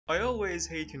I always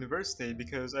hate university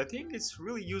because I think it's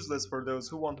really useless for those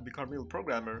who want to become a real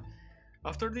programmer.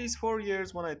 After these 4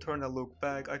 years, when I turn and look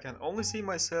back, I can only see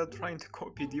myself trying to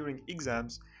copy during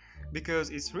exams because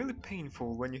it's really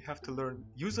painful when you have to learn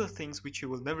user things which you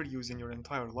will never use in your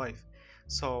entire life.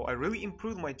 So I really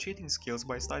improved my cheating skills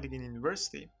by studying in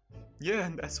university. Yeah,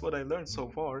 and that's what I learned so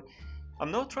far. I'm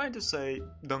not trying to say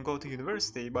don't go to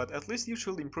university, but at least you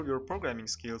should improve your programming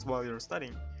skills while you're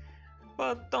studying.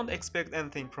 But don't expect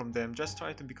anything from them, just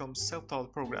try to become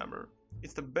self-taught programmer.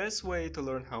 It's the best way to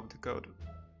learn how to code.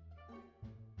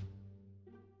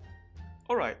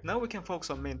 Alright, now we can focus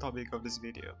on main topic of this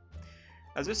video.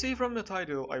 As you see from the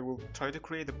title, I will try to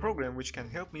create a program which can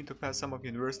help me to pass some of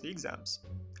university exams.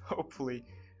 Hopefully.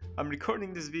 I'm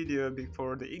recording this video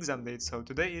before the exam date, so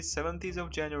today is 17th of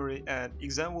January and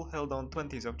exam will held on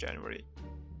 20th of January.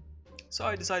 So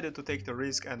I decided to take the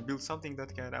risk and build something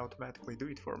that can automatically do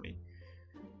it for me.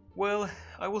 Well,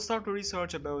 I will start to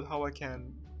research about how I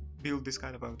can build this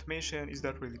kind of automation. Is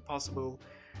that really possible?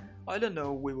 I don't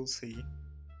know, we will see.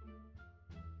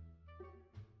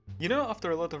 You know,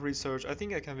 after a lot of research, I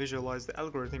think I can visualize the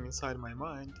algorithm inside my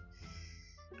mind.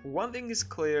 One thing is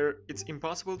clear, it's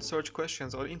impossible to search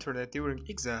questions on internet during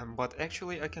exam, but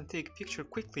actually I can take picture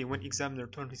quickly when examiner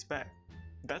turns his back.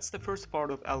 That's the first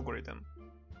part of algorithm,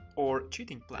 or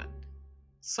cheating plan.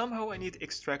 Somehow I need to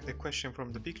extract the question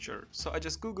from the picture, so I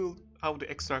just googled how to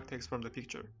extract text from the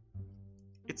picture.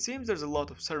 It seems there's a lot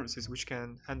of services which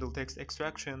can handle text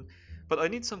extraction, but I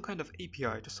need some kind of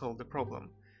API to solve the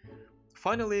problem.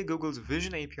 Finally, Google's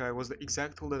Vision API was the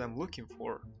exact tool that I'm looking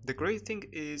for. The great thing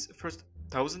is, first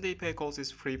 1000 API calls is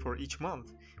free for each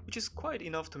month, which is quite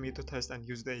enough to me to test and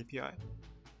use the API.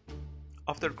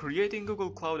 After creating Google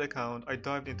Cloud account, I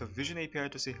dived into Vision API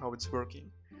to see how it's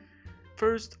working.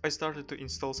 First, I started to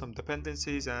install some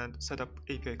dependencies and set up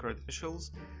API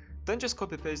credentials, then just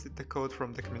copy-pasted the code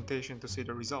from documentation to see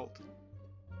the result.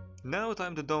 Now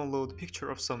time to download picture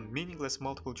of some meaningless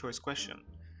multiple choice question.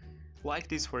 Like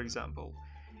this, for example.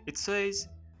 It says,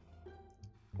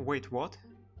 wait, what?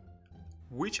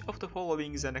 Which of the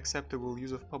following is an acceptable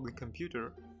use of public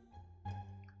computer?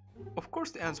 Of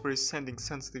course the answer is sending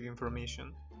sensitive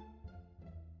information.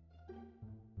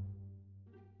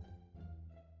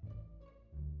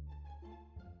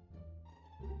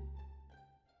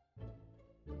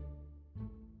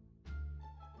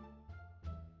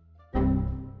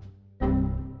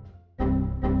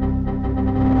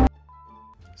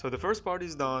 So the first part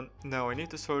is done. Now I need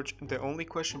to search the only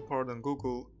question part on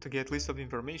Google to get list of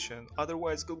information,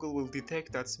 otherwise Google will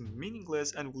detect that's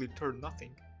meaningless and will return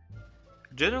nothing.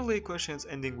 Generally questions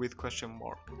ending with question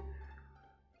mark.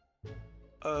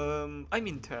 I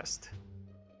mean test.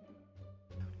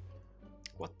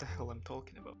 What the hell I'm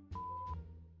talking about?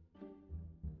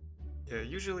 Yeah,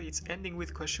 usually it's ending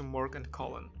with question mark and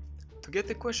colon. To get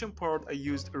the question part, I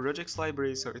used a regex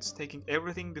library, so it's taking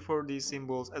everything before these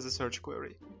symbols as a search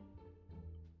query.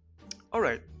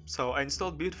 Alright, so I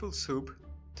installed Beautiful Soup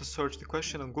to search the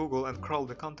question on Google and crawl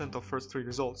the content of first 3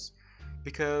 results,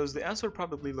 because the answer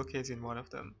probably locates in one of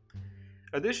them.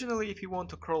 Additionally, if you want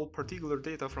to crawl particular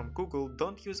data from Google,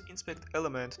 don't use inspect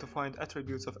element to find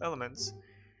attributes of elements.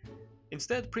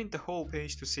 Instead, print the whole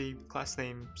page to see class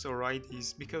names or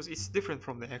IDs, because it's different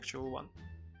from the actual one.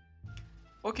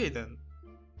 Okay then,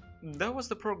 that was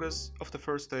the progress of the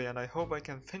first day and I hope I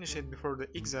can finish it before the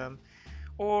exam,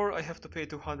 or I have to pay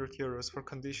 200 euros for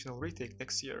conditional retake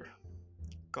next year.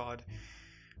 God,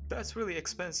 that's really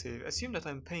expensive. Assume that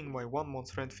I'm paying my 1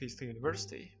 month's rent fees to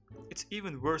university. It's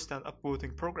even worse than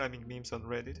upvoting programming memes on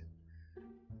Reddit.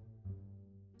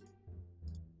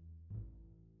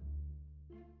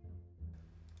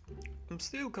 I'm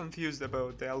still confused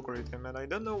about the algorithm and I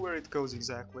don't know where it goes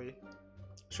exactly.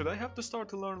 Should I have to start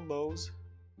to learn laws?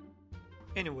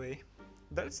 Anyway,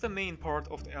 that's the main part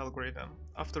of the algorithm.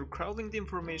 After crawling the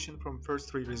information from first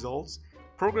 3 results,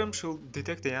 program should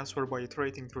detect the answer by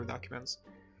iterating through documents.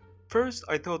 First,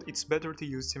 I thought it's better to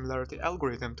use similarity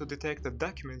algorithm to detect the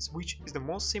documents which is the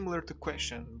most similar to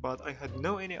question, but I had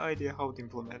no any idea how to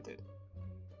implement it.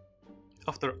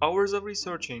 After hours of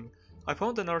researching, I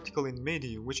found an article in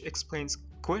Medium which explains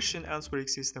question answering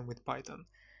system with Python.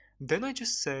 Then I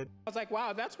just said, I was like,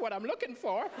 wow, that's what I'm looking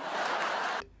for.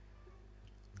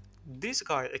 This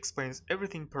guy explains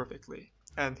everything perfectly,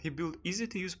 and he built easy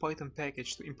to use Python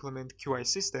package to implement QI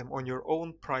system on your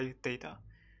own private data.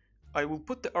 I will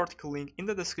put the article link in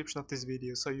the description of this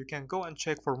video so you can go and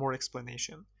check for more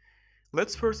explanation.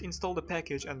 Let's first install the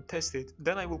package and test it,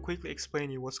 then I will quickly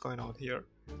explain you what's going on here.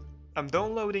 I'm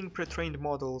downloading pre-trained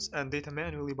models and data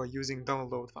manually by using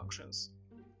download functions.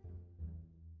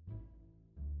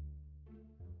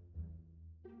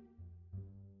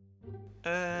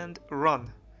 and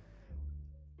run.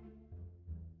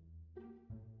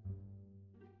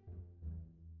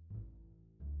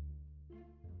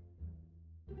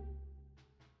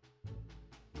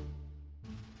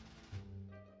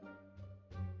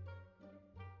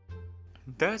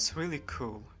 That's really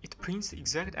cool. It prints the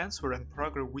exact answer and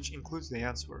paragraph which includes the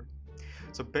answer.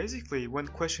 So basically, when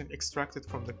question extracted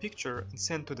from the picture and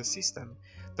sent to the system,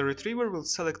 the retriever will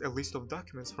select a list of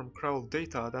documents from crawled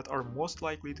data that are most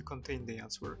likely to contain the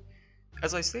answer.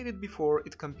 As I stated before,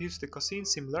 it computes the cosine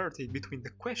similarity between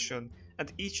the question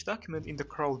and each document in the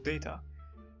crawled data.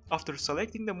 After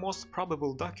selecting the most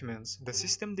probable documents, the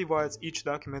system divides each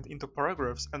document into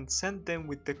paragraphs and sends them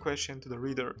with the question to the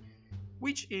reader,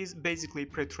 which is basically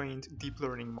pre-trained deep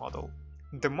learning model.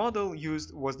 The model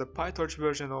used was the PyTorch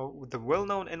version of the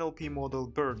well-known NLP model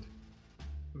BERT.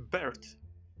 BERT.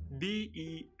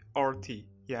 B-E-R-T.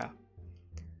 Yeah.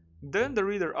 Then the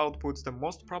reader outputs the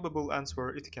most probable answer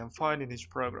it can find in each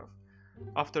paragraph.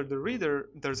 After the reader,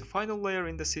 there's a final layer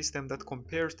in the system that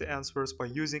compares the answers by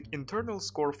using internal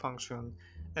score function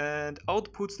and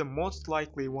outputs the most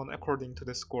likely one according to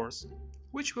the scores,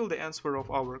 which will the answer of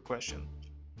our question.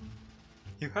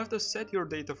 You have to set your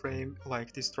data frame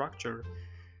like this structure,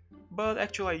 but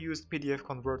actually I used PDF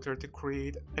converter to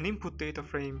create an input data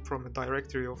frame from a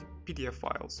directory of PDF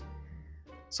files.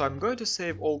 So I'm going to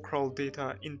save all crawled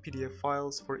data in PDF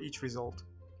files for each result.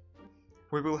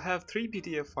 We will have 3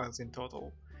 PDF files in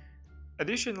total.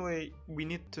 Additionally, we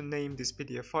need to name these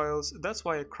PDF files, that's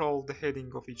why I crawled the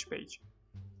heading of each page.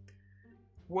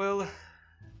 Well,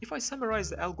 if I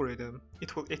summarize the algorithm,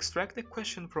 it will extract the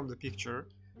question from the picture,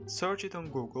 search it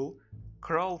on Google,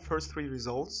 crawl first 3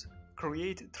 results,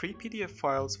 create 3 PDF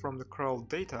files from the crawled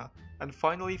data, and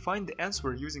finally find the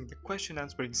answer using the question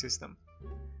answering system.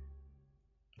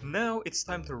 Now it's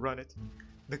time to run it.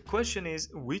 The question is,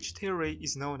 which theory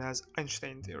is known as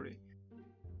Einstein theory?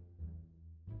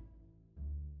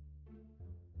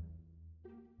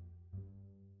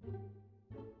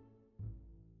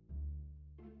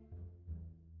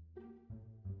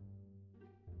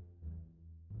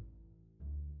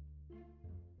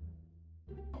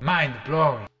 Mind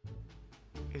blowing.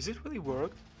 Is it really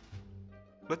worked?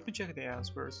 Let me check the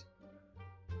answers.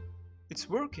 It's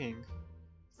working!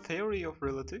 Theory of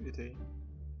relativity.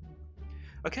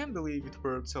 I can't believe it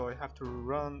worked, so I have to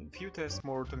run a few tests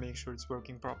more to make sure it's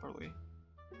working properly.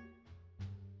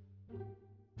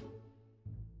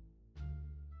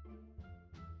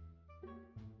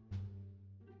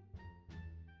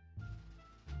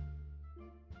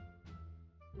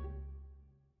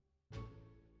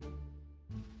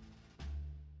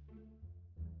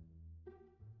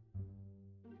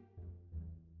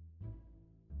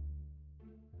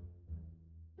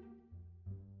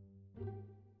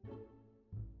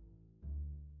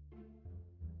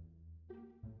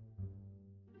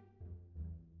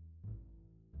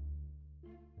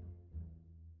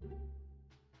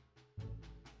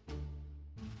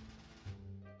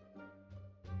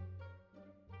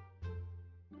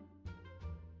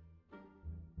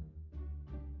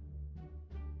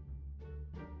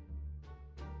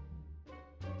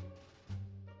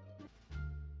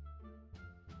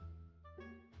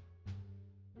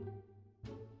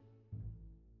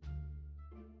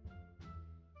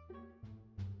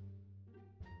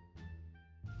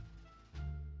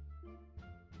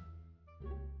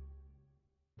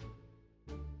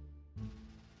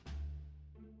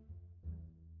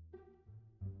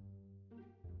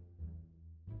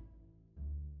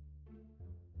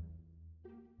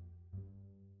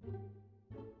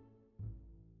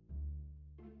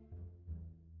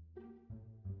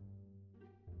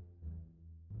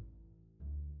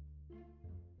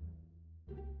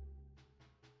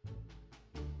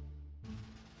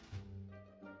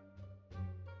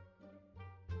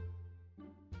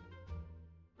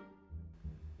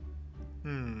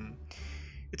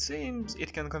 It seems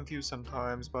it can confuse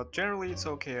sometimes, but generally it's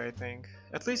okay, I think.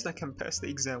 At least I can pass the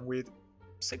exam with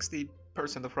 60%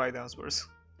 of right answers.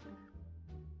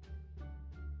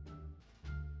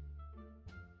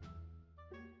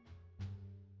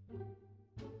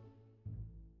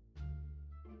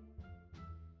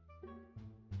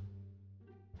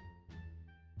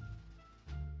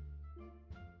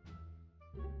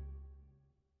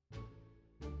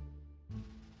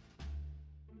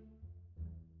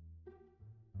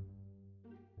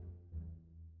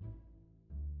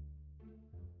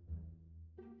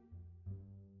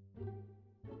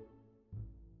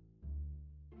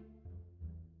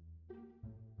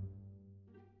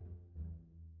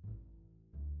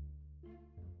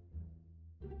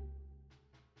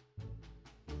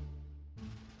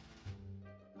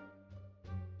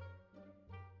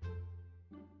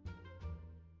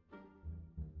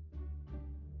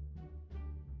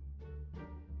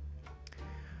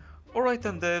 Alright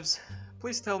then, devs,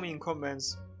 please tell me in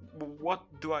comments what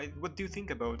do you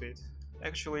think about it?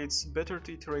 Actually, it's better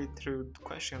to iterate through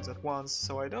questions at once,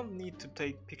 so I don't need to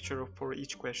take picture for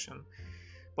each question.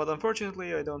 But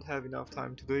unfortunately, I don't have enough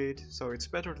time to do it, so it's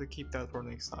better to keep that for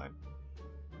next time.